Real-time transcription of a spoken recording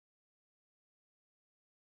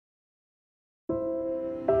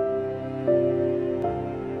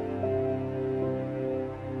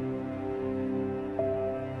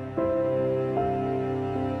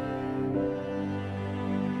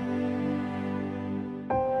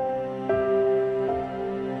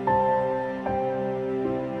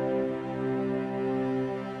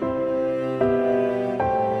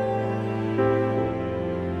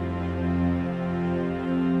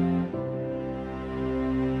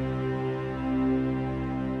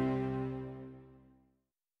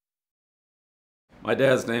My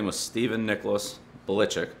dad's name was Stephen Nicholas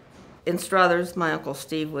Belichick. In Struthers, my Uncle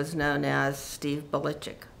Steve was known as Steve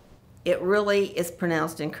Belichick. It really is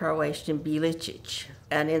pronounced in Croatian Bilicic.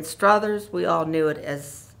 And in Struthers, we all knew it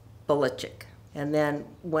as Belichick. And then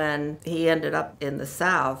when he ended up in the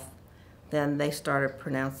South, then they started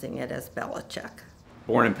pronouncing it as Belichick.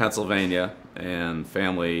 Born in Pennsylvania, and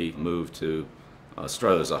family moved to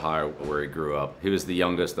Struthers, Ohio, where he grew up. He was the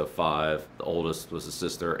youngest of 5. The oldest was his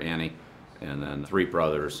sister, Annie, and then 3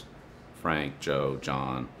 brothers, Frank, Joe,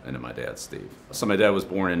 John, and then my dad, Steve. So my dad was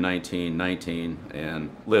born in 1919 and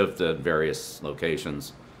lived at various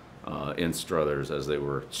locations in Struthers as they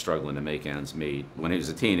were struggling to make ends meet. When he was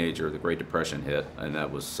a teenager, the Great Depression hit, and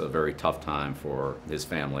that was a very tough time for his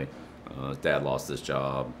family. His dad lost his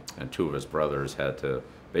job, and 2 of his brothers had to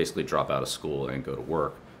basically drop out of school and go to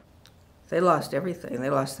work. They lost everything. They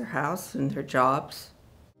lost their house and their jobs.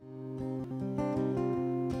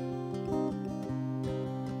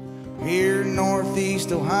 Here in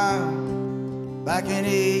Northeast Ohio, back in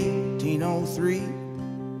 1803,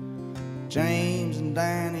 James and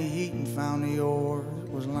Danny Heaton found the ore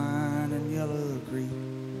that was lying in Yellow Creek.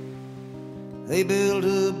 They built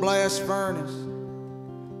a blast furnace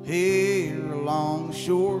here along the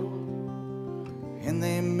shore, and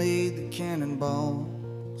they made the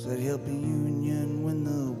cannonballs that helped the Union win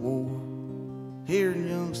the war. Here in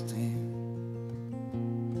Youngstown,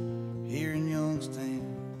 here in Youngstown.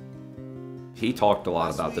 He talked a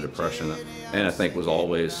lot about the Depression, and I think was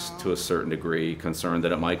always, to a certain degree, concerned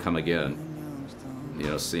that it might come again. You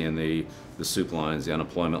know, seeing the soup lines, the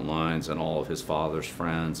unemployment lines, and all of his father's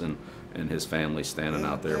friends and his family standing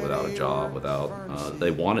out there without a job,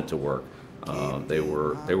 they wanted to work. They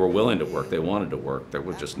were willing to work. They wanted to work. There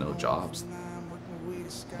were just no jobs.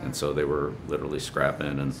 And so they were literally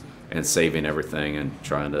scrapping and saving everything and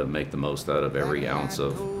trying to make the most out of every ounce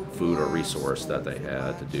of food or resource that they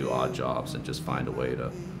had to do odd jobs and just find a way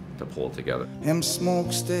to pull it together. Them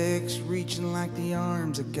smokestacks reaching like the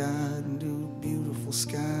arms of God into a beautiful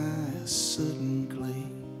sky of soot and clay.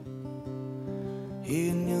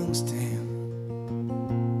 Here in Youngstown,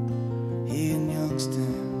 here in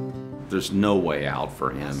Youngstown. There's no way out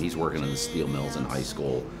for him. He's working in the steel mills in high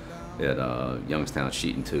school at Youngstown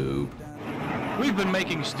Sheet and Tube. We've been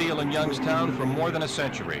making steel in Youngstown for more than a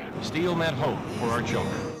century. Steel meant hope for our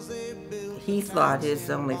children. He thought his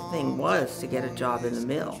only thing was to get a job in the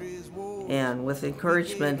mill. And with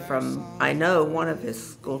encouragement from, I know, one of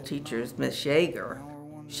his school teachers, Miss Yeager,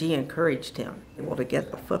 she encouraged him to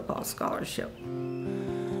get a football scholarship.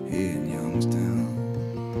 Here in Youngstown,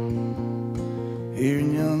 here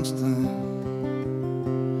in Youngstown.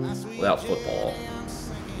 Without football,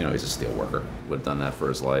 you know, he's a steel worker. Would have done that for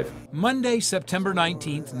his life. Monday, September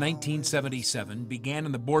 19th, 1977, began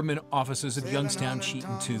in the Boardman offices of Youngstown Sheet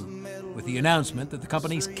and Tube with the announcement that the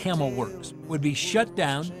company's Camel Works would be shut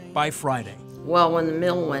down by Friday. Well, when the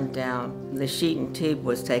mill went down, the Sheet and Tube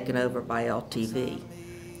was taken over by LTV.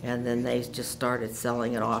 And then they just started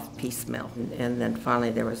selling it off piecemeal. And then finally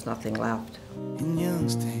there was nothing left. In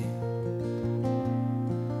Youngstown,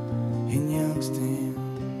 in Youngstown.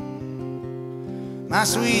 My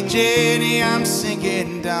sweet Jenny, I'm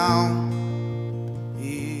sinking down.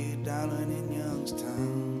 Yeah, darling, in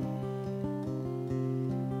Youngstown.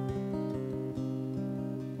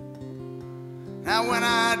 Now when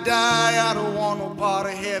I die, I don't want no part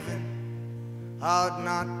of heaven. I'd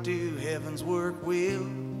not do heaven's work will.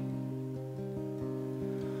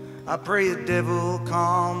 I pray the devil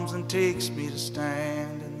comes and takes me to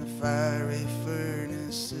stand in the fiery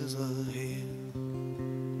furnaces of hell.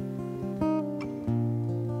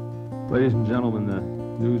 Ladies and gentlemen, the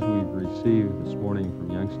news we've received this morning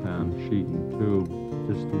from Youngstown Sheet and Tube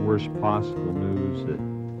is the worst possible news that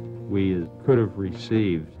we could have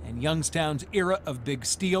received. And Youngstown's era of big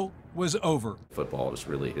steel was over. Football was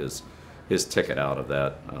really his ticket out of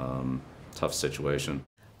that tough situation.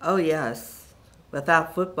 Oh yes.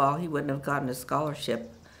 Without football, he wouldn't have gotten a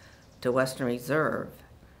scholarship to Western Reserve,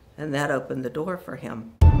 and that opened the door for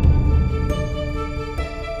him.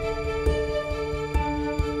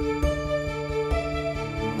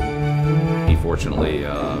 He fortunately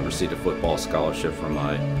received a football scholarship from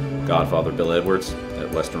my godfather, Bill Edwards,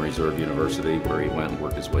 at Western Reserve University, where he went and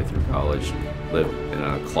worked his way through college, lived in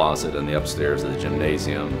a closet in the upstairs of the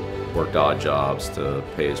gymnasium, worked odd jobs to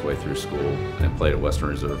pay his way through school, and played at Western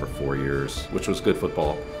Reserve for 4 years, which was good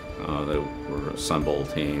football. They were a Sun Bowl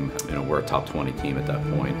team. You know, we're a top 20 team at that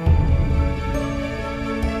point.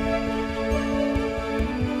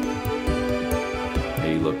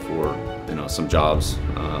 He looked for, you know, some jobs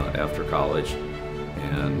after college,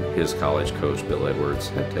 and his college coach, Bill Edwards,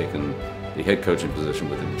 had taken the head coaching position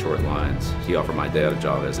with the Detroit Lions. He offered my dad a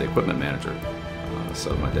job as the equipment manager.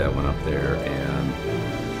 So my dad went up there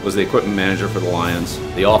and was the equipment manager for the Lions.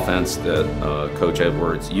 The offense that Coach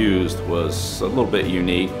Edwards used was a little bit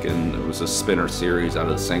unique, and it was a spinner series out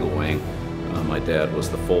of the single wing. My dad was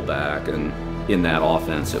the fullback, and in that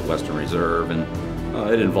offense at Western Reserve, and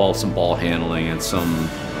it involved some ball handling and some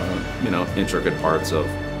intricate parts of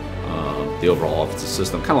the overall offensive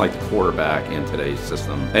system, kind of like the quarterback in today's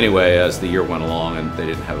system. Anyway, as the year went along and they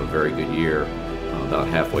didn't have a very good year, about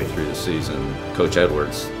halfway through the season, Coach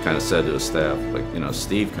Edwards kind of said to his staff, like,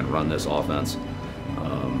 Steve can run this offense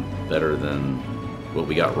better than what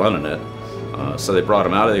we got running it. So they brought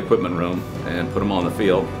him out of the equipment room and put him on the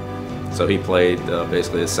field. So he played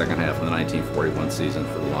basically the second half of the 1941 season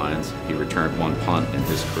for the Lions. He returned one punt in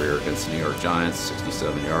his career against the New York Giants,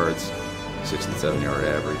 67 yards, 67-yard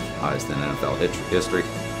average, highest in NFL history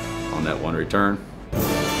on that one return.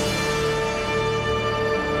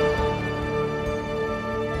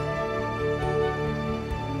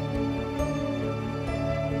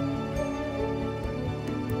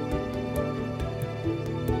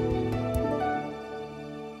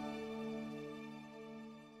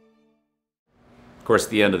 Of course,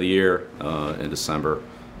 at the end of the year, in December,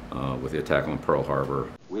 with the attack on Pearl Harbor.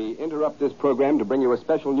 We interrupt this program to bring you a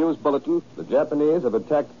special news bulletin. The Japanese have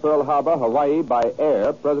attacked Pearl Harbor, Hawaii, by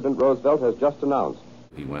air, President Roosevelt has just announced.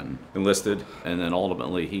 He went and enlisted, and then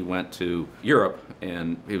ultimately he went to Europe,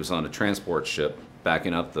 and he was on a transport ship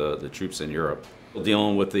backing up the troops in Europe,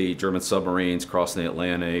 dealing with the German submarines crossing the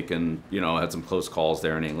Atlantic, and had some close calls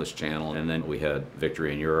there in the English Channel, and then we had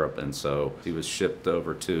victory in Europe, and so he was shipped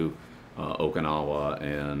over to Okinawa,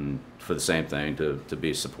 and for the same thing, to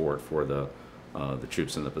be support for the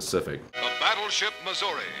troops in the Pacific. The battleship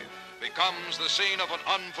Missouri becomes the scene of an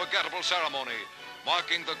unforgettable ceremony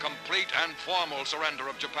marking the complete and formal surrender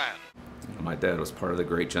of Japan. My dad was part of the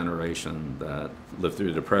great generation that lived through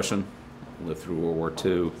the Depression, lived through World War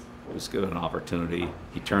II. He was given an opportunity.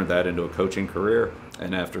 He turned that into a coaching career,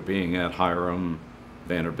 and after being at Hiram,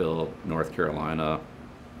 Vanderbilt, North Carolina,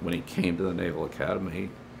 when he came to the Naval Academy,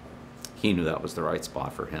 he knew that was the right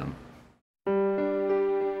spot for him.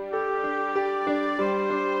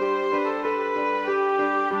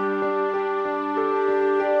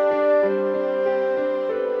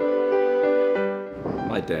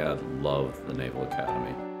 My dad loved the Naval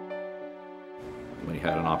Academy. When he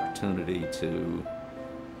had an opportunity to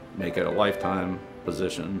make it a lifetime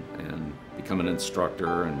position and become an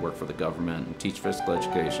instructor and work for the government and teach physical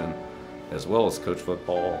education, as well as coach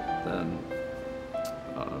football, then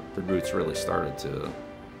the roots really started to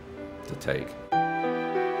take.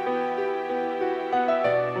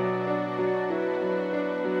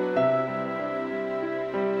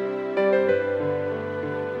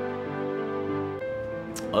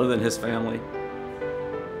 Other than his family,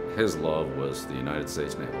 his love was the United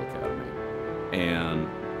States Naval Academy and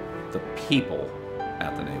the people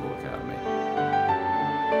at the Naval Academy.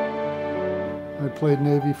 I played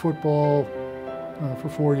Navy football for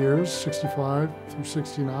 4 years, 65 through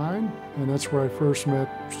 69, and that's where I first met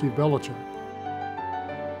Steve Belichick.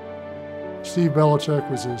 Steve Belichick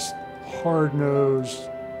was this hard-nosed,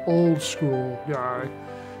 old-school guy,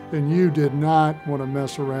 and you did not want to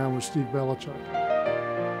mess around with Steve Belichick.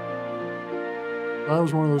 I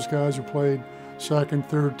was one of those guys who played second,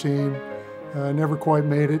 third team, never quite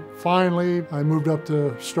made it. Finally, I moved up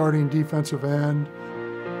to starting defensive end.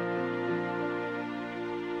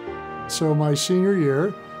 So my senior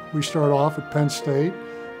year, we start off at Penn State,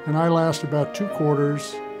 and I last about 2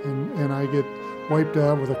 quarters, and I get wiped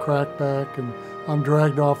out with a cracked back, and I'm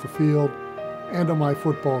dragged off the field. End of my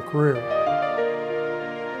football career.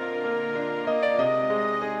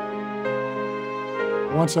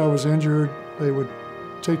 Once I was injured, they would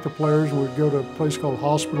take the players and we'd go to a place called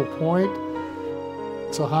Hospital Point.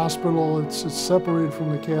 It's a hospital, it's separated from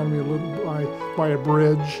the academy a little by a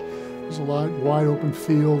bridge. There's a wide open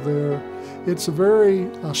field there. It's a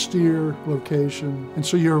very austere location. And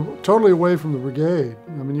so you're totally away from the brigade.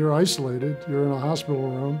 I mean, you're isolated, you're in a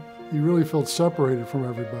hospital room. You really felt separated from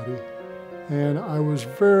everybody. And I was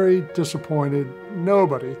very disappointed.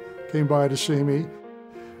 Nobody came by to see me.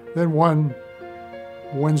 Then one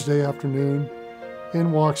Wednesday afternoon,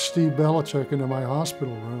 in walks Steve Belichick into my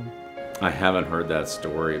hospital room. I haven't heard that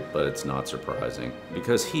story, but it's not surprising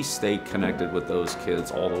because he stayed connected with those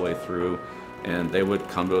kids all the way through, and they would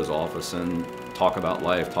come to his office and talk about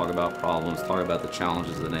life, talk about problems, talk about the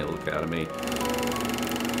challenges of the Naval Academy.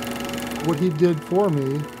 What he did for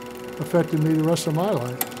me affected me the rest of my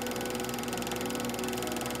life.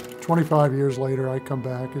 25 years later, I come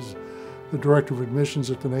back as the director of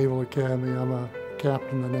admissions at the Naval Academy. I'm a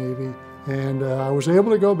captain in the Navy. And I was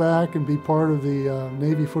able to go back and be part of the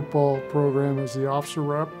Navy football program as the officer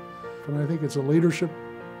rep. And I think it's a leadership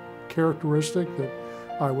characteristic that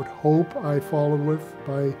I would hope I followed with.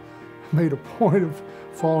 I made a point of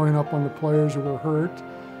following up on the players who were hurt.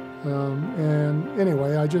 And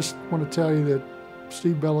anyway, I just want to tell you that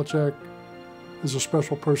Steve Belichick is a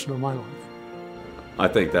special person in my life. I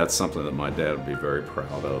think that's something that my dad would be very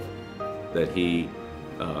proud of, that he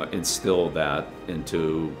instilled that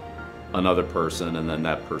into another person, and then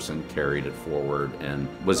that person carried it forward and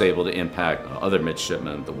was able to impact other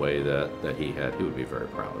midshipmen the way that he had. He would be very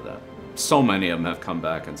proud of that. So many of them have come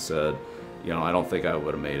back and said, you know, I don't think I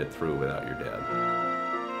would have made it through without your dad.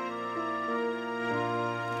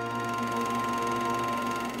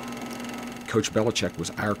 Coach Belichick was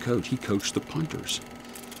our coach. He coached the punters.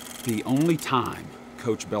 The only time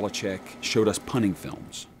Coach Belichick showed us punting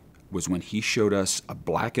films was when he showed us a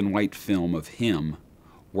black and white film of him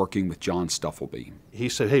working with John Stuffleby. He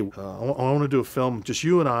said, hey, I want to do a film, just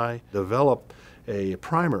you and I, develop a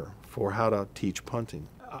primer for how to teach punting.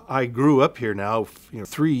 I grew up here now,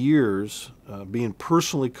 3 years being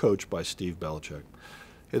personally coached by Steve Belichick.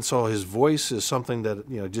 And so his voice is something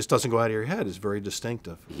that, just doesn't go out of your head. It's very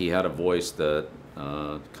distinctive. He had a voice that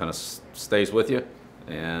kind of stays with you,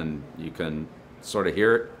 and you can sort of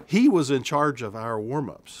hear it. He was in charge of our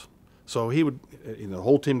warm-ups. So he would, the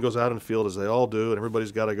whole team goes out in the field, as they all do, and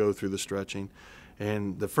everybody's got to go through the stretching.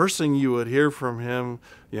 And the first thing you would hear from him,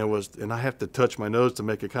 was, and I have to touch my nose to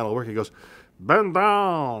make it kind of work, he goes, bend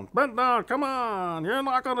down, come on, you're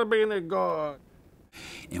not going to be any good.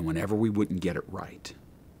 And whenever we wouldn't get it right,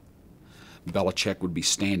 Belichick would be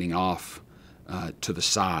standing off to the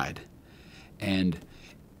side, and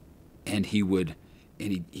he'd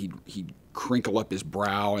crinkle up his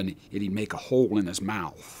brow, and he'd make a hole in his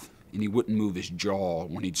mouth, and he wouldn't move his jaw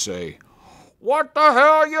when he'd say, "What the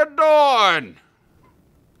hell you doing?"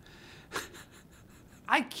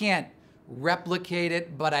 I can't replicate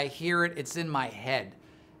it, but I hear it. It's in my head.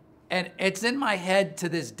 And it's in my head to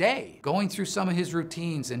this day. Going through some of his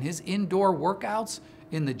routines and his indoor workouts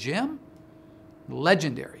in the gym,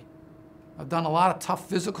 legendary. I've done a lot of tough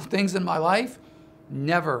physical things in my life.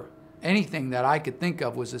 Never anything that I could think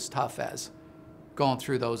of was as tough as going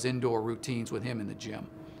through those indoor routines with him in the gym.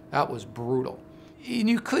 That was brutal. And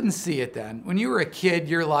you couldn't see it then. When you were a kid,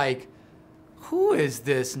 you're like, who is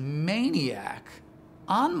this maniac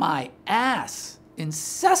on my ass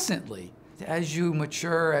incessantly? As you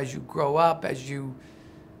mature, as you grow up, as you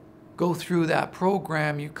go through that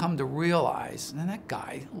program, you come to realize, and that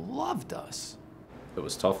guy loved us. It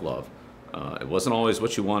was tough love. It wasn't always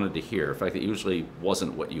what you wanted to hear. In fact, it usually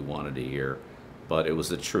wasn't what you wanted to hear, but it was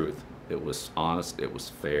the truth. It was honest, it was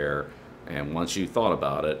fair, and once you thought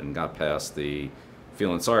about it and got past the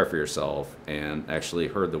feeling sorry for yourself and actually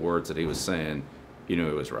heard the words that he was saying, you knew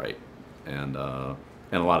he was right. And a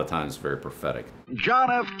lot of times very prophetic.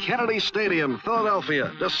 John F. Kennedy Stadium,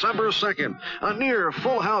 Philadelphia, December 2nd. A near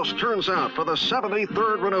full house turns out for the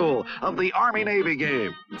 73rd renewal of the Army-Navy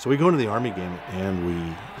game. So we go into the Army game and we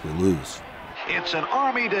lose. It's an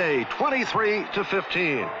Army day,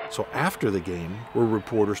 23-15. So after the game, we're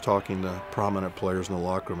reporters talking to prominent players in the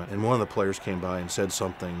locker room, and one of the players came by and said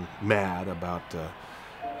something mad about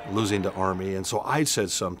losing to Army, and so I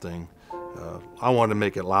said something. I wanted to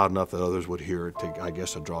make it loud enough that others would hear it, I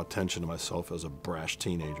guess, to draw attention to myself as a brash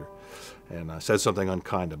teenager. And I said something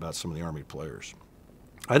unkind about some of the Army players.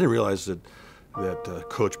 I didn't realize that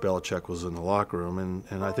Coach Belichick was in the locker room,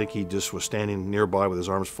 and I think he just was standing nearby with his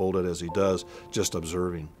arms folded as he does, just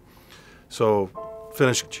observing. So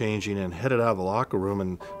finished changing and headed out of the locker room,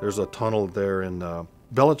 and there's a tunnel there, and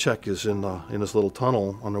Belichick is in this little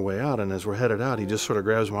tunnel on their way out, and as we're headed out, he just sort of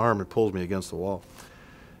grabs my arm and pulls me against the wall.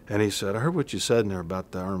 And he said, I heard what you said in there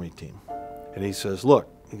about the Army team. And he says, look,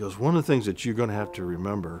 he goes, one of the things that you're going to have to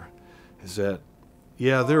remember is that,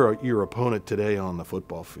 yeah, they're your opponent today on the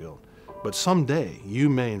football field, but someday you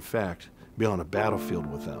may, in fact, be on a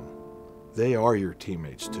battlefield with them. They are your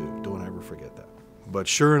teammates, too. Don't ever forget that. But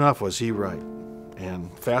sure enough, was he right.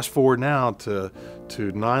 And fast forward now to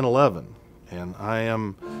 9/11, and I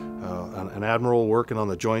am an admiral working on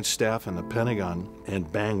the Joint Staff in the Pentagon,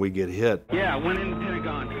 and bang, we get hit. Yeah, went in the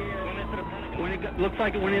Pentagon. Looks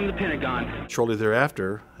like it went in the Pentagon. Shortly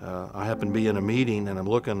thereafter, I happen to be in a meeting, and I'm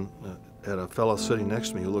looking at a fellow sitting next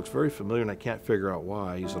to me who looks very familiar, and I can't figure out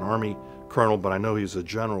why. He's an Army colonel, but I know he's a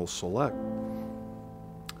General Select.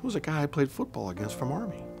 It was a guy I played football against from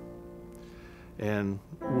Army. And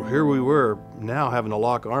here we were now having to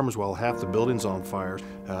lock arms while half the building's on fire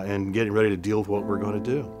and getting ready to deal with what we're going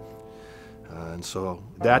to do. And so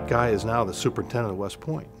that guy is now the superintendent of West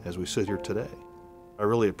Point as we sit here today. I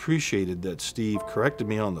really appreciated that Steve corrected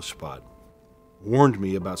me on the spot, warned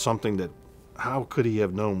me about something that, how could he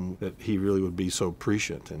have known that he really would be so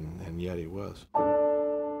prescient, and yet he was.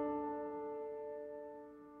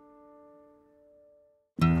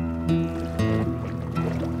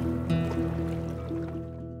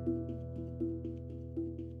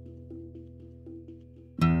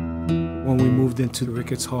 When we moved into the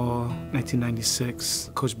Ricketts Hall, 1996,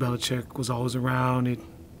 Coach Belichick was always around. He'd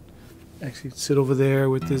actually sit over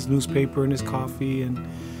there with his newspaper and his coffee and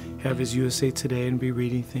have his USA Today and be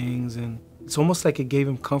reading things. And it's almost like it gave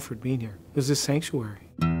him comfort being here. It was a sanctuary.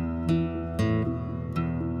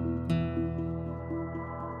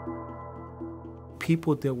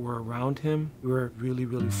 People that were around him were really,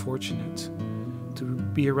 really fortunate to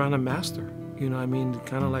be around a master. You know what I mean?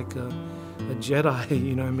 Kind of like a Jedi,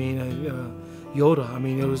 you know what I mean? Yoda. I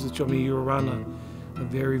mean, you were around a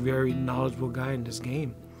very, very knowledgeable guy in this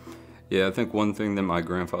game. Yeah, I think one thing that my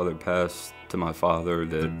grandfather passed to my father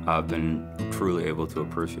that I've been truly able to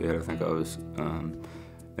appreciate, I think I was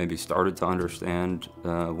maybe started to understand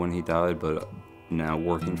when he died, but now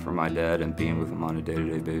working for my dad and being with him on a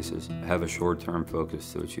day-to-day basis, have a short-term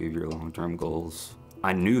focus to achieve your long-term goals.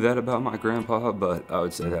 I knew that about my grandpa, but I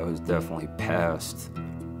would say that was definitely passed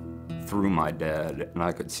through my dad, and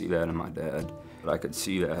I could see that in my dad, but I could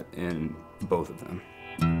see that in both of them.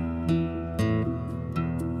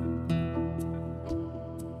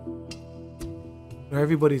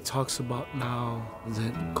 Everybody talks about now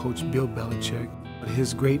that Coach Bill Belichick,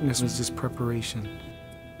 his greatness was just preparation.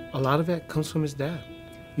 A lot of that comes from his dad.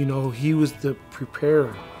 You know, he was the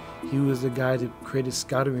preparer. He was the guy that created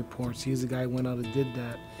scouting reports. He's the guy who went out and did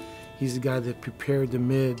that. He's the guy that prepared the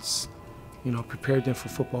mids, you know, prepared them for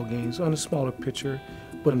football games on a smaller picture.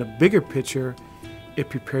 But in a bigger picture, it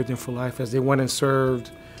prepared them for life as they went and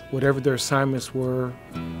served whatever their assignments were.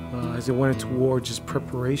 As they went into war, just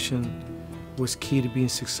preparation was key to being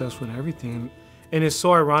successful in everything. And it's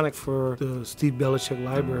so ironic for the Steve Belichick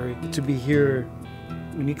Library to be here.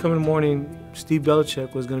 When you come in the morning, Steve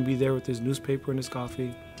Belichick was going to be there with his newspaper and his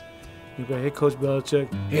coffee. You go, hey, Coach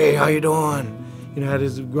Belichick, hey, how you doing? You know, had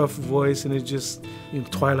his rough voice, and it's just, you know,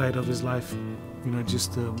 twilight of his life. You know,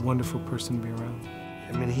 just a wonderful person to be around.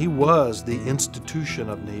 I mean, he was the institution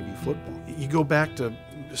of Navy football. You go back to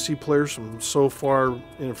see players from so far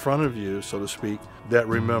in front of you, so to speak, that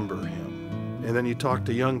remember him. And then you talk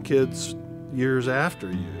to young kids years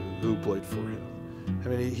after you who played for him. I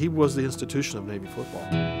mean, he was the institution of Navy football.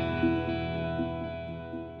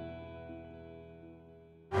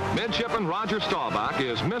 Midshipman Roger Staubach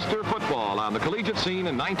is Mr. Football on the collegiate scene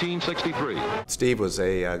in 1963. Steve was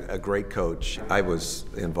a great coach. I was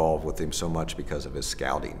involved with him so much because of his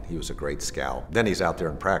scouting. He was a great scout. Then he's out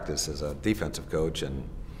there in practice as a defensive coach and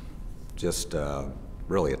just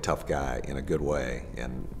really a tough guy in a good way,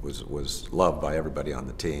 and was loved by everybody on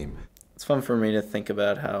the team. It's fun for me to think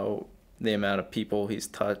about how the amount of people he's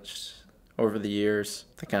touched over the years,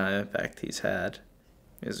 the kind of impact he's had.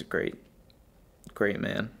 He's a great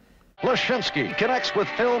man. Lashinsky connects with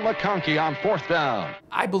Phil McConkey on 4th down.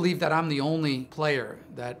 I believe that I'm the only player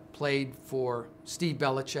that played for Steve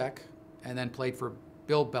Belichick and then played for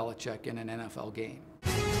Bill Belichick in an NFL game.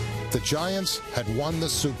 The Giants had won the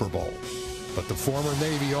Super Bowl, but the former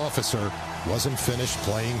Navy officer wasn't finished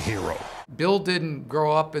playing hero. Bill didn't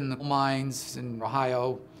grow up in the mines in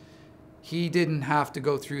Ohio. He didn't have to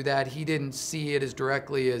go through that. He didn't see it as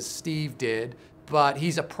directly as Steve did, but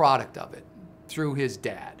he's a product of it through his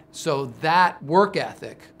dad. So that work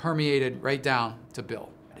ethic permeated right down to Bill.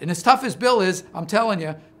 And as tough as Bill is, I'm telling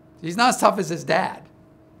you, he's not as tough as his dad.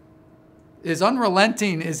 As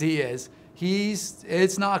unrelenting as he is,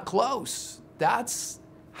 it's not close. That's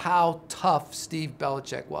how tough Steve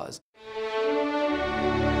Belichick was.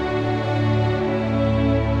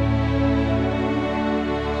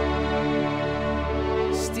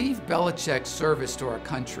 Steve Belichick's service to our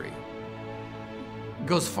country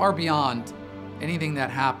goes far beyond anything that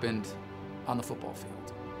happened on the football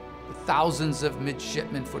field. The thousands of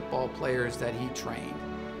midshipman football players that he trained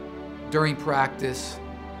during practice,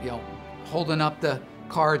 you know, holding up the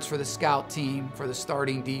cards for the scout team, for the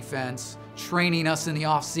starting defense, training us in the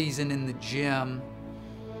off season in the gym,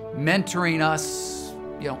 mentoring us,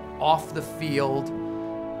 you know, off the field.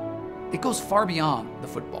 It goes far beyond the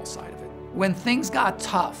football side of it. When things got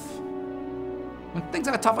tough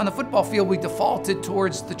on the football field, we defaulted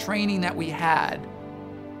towards the training that we had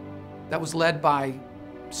that was led by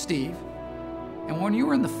Steve. And when you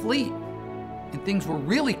were in the fleet and things were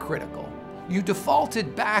really critical, you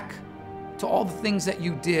defaulted back to all the things that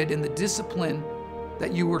you did in the discipline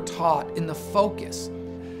that you were taught, in the focus.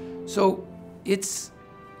 So it's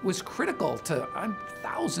was critical to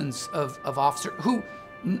thousands of officers who,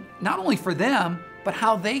 not only for them, but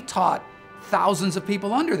how they taught thousands of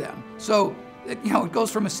people under them. So, it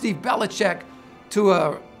goes from a Steve Belichick to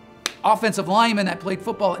a offensive lineman that played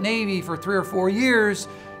football at Navy for 3 or 4 years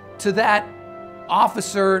to that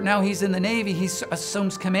officer, now he's in the Navy, he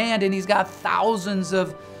assumes command, and he's got thousands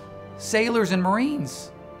of sailors and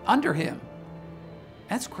Marines under him.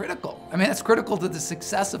 That's critical. I mean, that's critical to the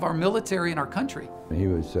success of our military and our country. He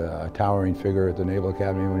was a towering figure at the Naval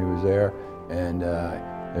Academy when he was there, and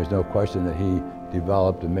there's no question that he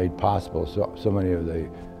developed and made possible so many of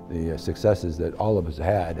the successes that all of us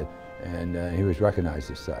had, and he was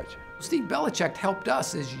recognized as such. Steve Belichick helped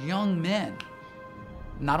us as young men,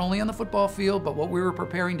 not only on the football field, but what we were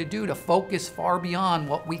preparing to do to focus far beyond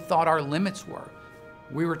what we thought our limits were.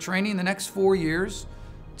 We were training the next 4 years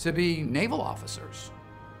to be naval officers,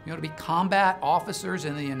 to be combat officers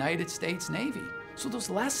in the United States Navy. So those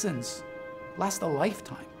lessons last a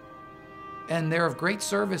lifetime. And they're of great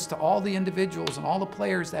service to all the individuals and all the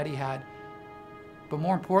players that he had, but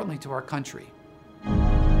more importantly to our country.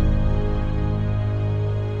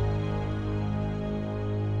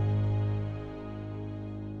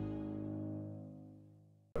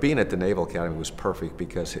 Being at the Naval Academy was perfect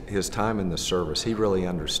because his time in the service, he really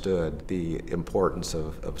understood the importance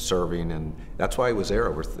of serving, and that's why he was there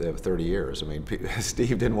over 30 years. I mean,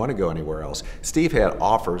 Steve didn't want to go anywhere else. Steve had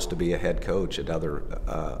offers to be a head coach at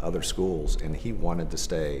other schools, and he wanted to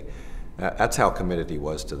stay. That's how committed he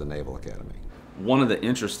was to the Naval Academy. One of the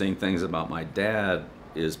interesting things about my dad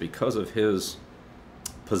is because of his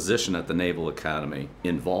position at the Naval Academy,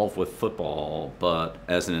 involved with football, but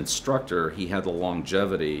as an instructor, he had the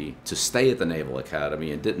longevity to stay at the Naval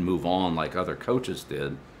Academy and didn't move on like other coaches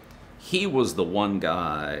did. He was the one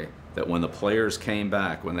guy that when the players came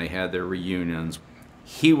back, when they had their reunions,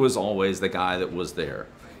 he was always the guy that was there.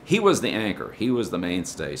 He was the anchor, he was the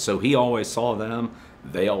mainstay. So he always saw them,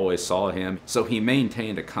 they always saw him. So he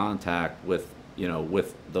maintained a contact with,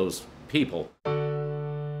 with those people.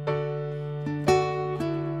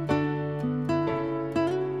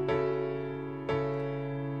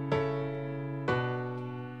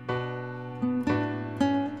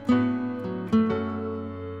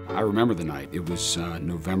 I remember the night. It was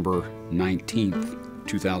November 19th,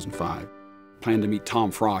 2005. Planned to meet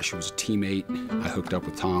Tom Frosch, who was a teammate. I hooked up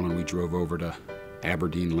with Tom and we drove over to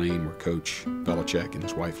Aberdeen Lane where Coach Belichick and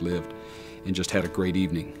his wife lived and just had a great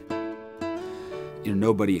evening.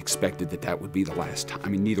 Nobody expected that that would be the last time. I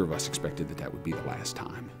mean, neither of us expected that that would be the last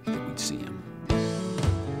time that we'd see him.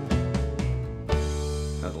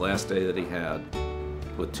 The last day that he had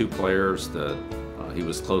with two players that he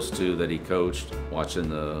was close to, that he coached, watching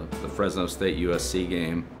the Fresno State USC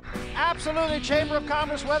game. Absolutely Chamber of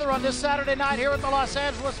Commerce weather on this Saturday night here at the Los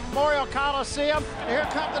Angeles Memorial Coliseum. Here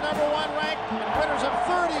come the #1 ranked winners of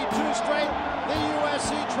 32 straight, the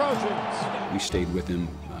USC Trojans. We stayed with him,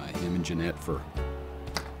 him and Jeanette, for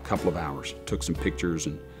a couple of hours. Took some pictures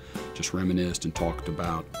and just reminisced and talked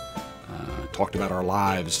about our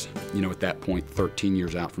lives, at that point, 13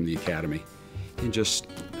 years out from the academy. And just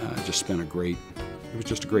spent it was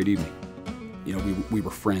just a great evening. We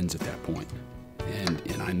were friends at that point.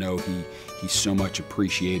 And I know he so much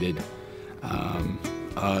appreciated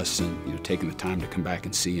us and taking the time to come back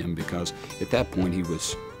and see him, because at that point he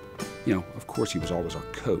was, of course he was always our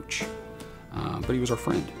coach, but he was our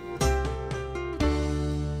friend.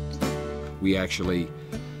 We actually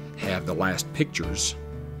have the last pictures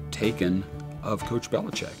taken of Coach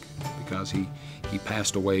Belichick because he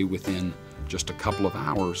passed away within just a couple of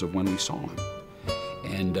hours of when we saw him.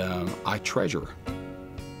 And I treasure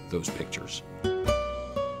those pictures.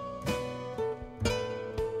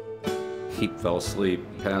 He fell asleep,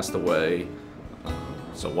 passed away.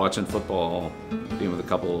 So watching football, being with a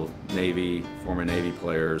couple of former Navy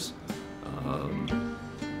players,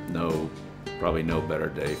 probably no better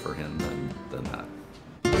day for him than that.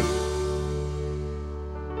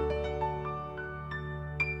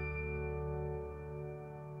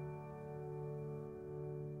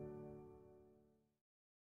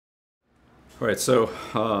 All right, so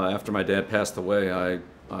after my dad passed away,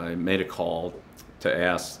 I made a call to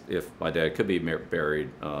ask if my dad could be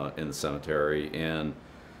buried in the cemetery, and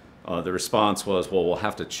the response was, well, we'll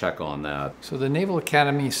have to check on that. So the Naval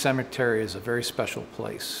Academy Cemetery is a very special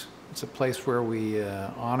place. It's a place where we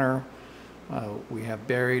honor, we have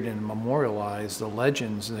buried and memorialized the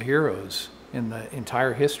legends and the heroes in the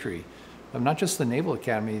entire history of not just the Naval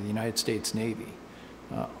Academy, the United States Navy.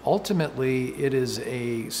 Ultimately, it is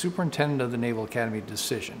a superintendent of the Naval Academy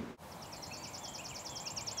decision.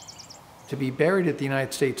 To be buried at the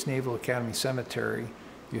United States Naval Academy Cemetery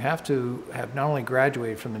You have to have not only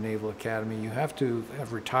graduated from the Naval Academy, you have to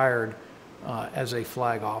have retired as a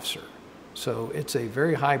flag officer. So it's a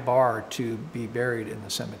very high bar to be buried in the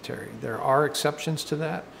cemetery. There are exceptions to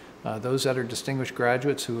that. Those that are distinguished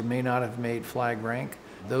graduates who may not have made flag rank,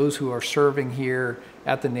 those who are serving here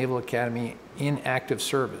at the Naval Academy in active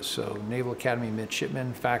service, so Naval Academy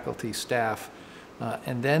midshipmen, faculty, staff,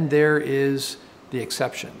 and then there is the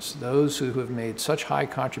exceptions, those who have made such high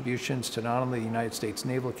contributions to not only the United States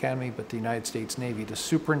Naval Academy, but the United States Navy. The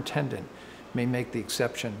superintendent may make the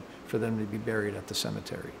exception for them to be buried at the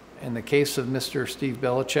cemetery. In the case of Mr. Steve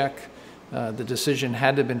Belichick, the decision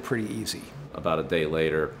had to have been pretty easy. About a day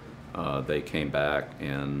later, they came back,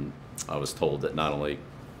 and I was told that not only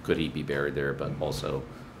could he be buried there, but also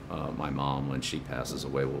my mom, when she passes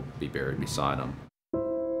away, will be buried beside him.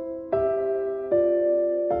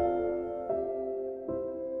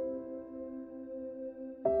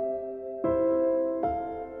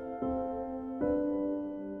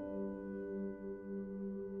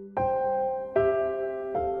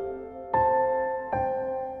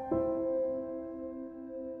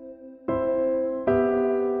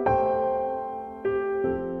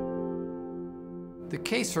 The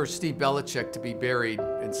case for Steve Belichick to be buried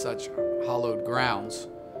in such hallowed grounds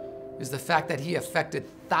is the fact that he affected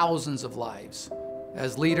thousands of lives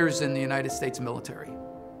as leaders in the United States military.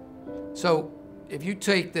 So if you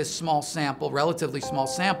take this small sample, relatively small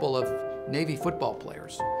sample of Navy football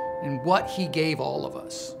players, and what he gave all of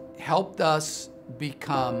us, helped us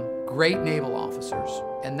become great naval officers.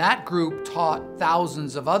 And that group taught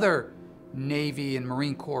thousands of other Navy and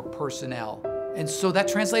Marine Corps personnel. And so that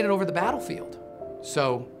translated over the battlefield.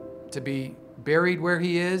 So to be buried where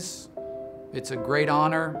he is, it's a great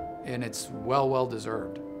honor, and it's well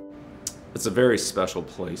deserved. It's a very special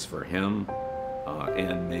place for him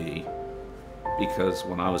and me, because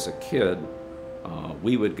when I was a kid,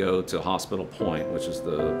 we would go to Hospital Point, which is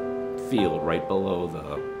the field right below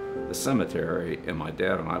the cemetery, and my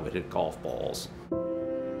dad and I would hit golf balls.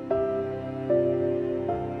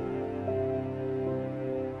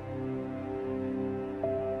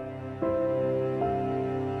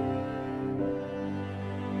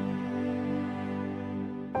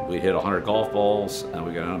 We'd hit 100 golf balls, and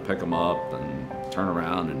we'd go down and pick them up and turn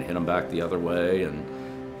around and hit them back the other way and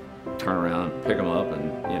turn around, pick them up,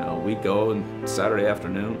 and we'd go and Saturday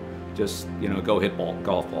afternoon just go hit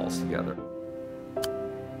golf balls together.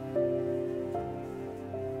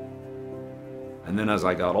 And then as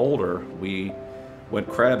I got older, we went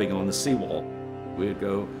crabbing on the seawall. We'd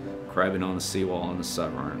go crabbing on the seawall on the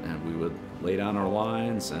Severn, and we would lay down our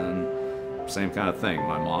lines, and same kind of thing.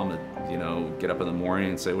 My mom would, get up in the morning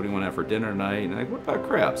and say, "What do you want to have for dinner tonight?" And I'd, "What about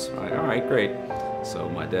crabs?" All right, great. So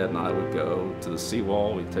my dad and I would go to the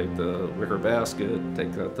seawall. We'd take the wicker basket,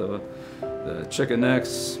 take out the chicken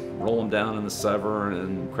necks, roll them down in the Severn,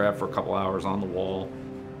 and crab for a couple hours on the wall,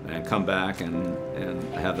 and come back and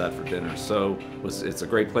have that for dinner. So it's a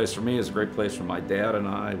great place for me. It's a great place for my dad and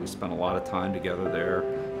I. We spent a lot of time together there,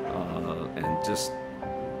 and just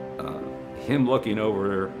him looking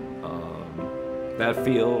over that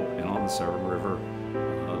field and on the Severn River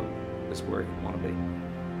is where you want to be.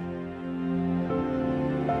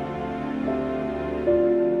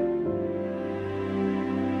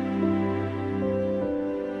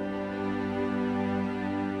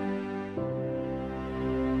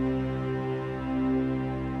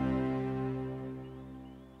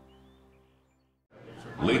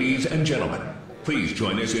 Ladies and gentlemen, please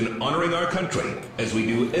join us in honoring our country as we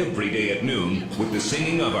do every day at noon with the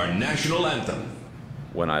singing of our national anthem.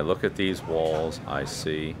 When I look at these walls, I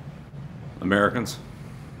see Americans.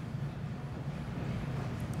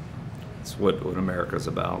 It's what America's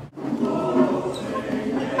about.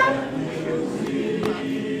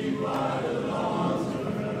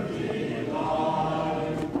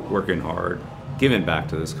 Working hard, giving back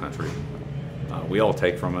to this country. We all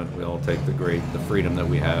take from it. We all take the freedom that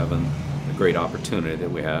we have and the great opportunity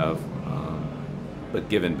that we have, but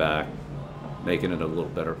giving back, making it a little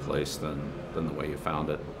better place than the way you found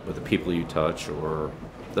it, with the people you touch or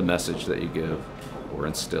the message that you give or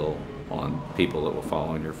instill on people that will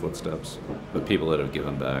follow in your footsteps, but people that have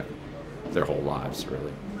given back their whole lives,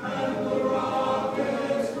 really.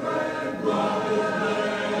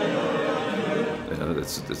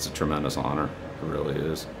 It's a tremendous honor. It really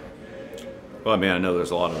is. Well, I mean, I know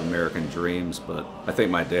there's a lot of American dreams, but I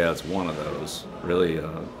think my dad's one of those. Really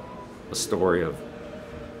a story of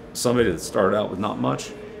somebody that started out with not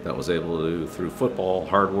much, that was able to, through football,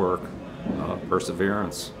 hard work,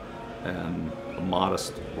 perseverance, and a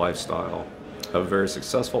modest lifestyle, have a very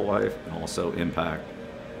successful life and also impact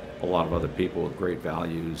a lot of other people with great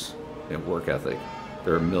values and work ethic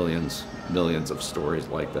there are millions of stories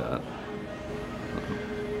like that.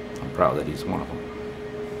 I'm proud that he's one of them.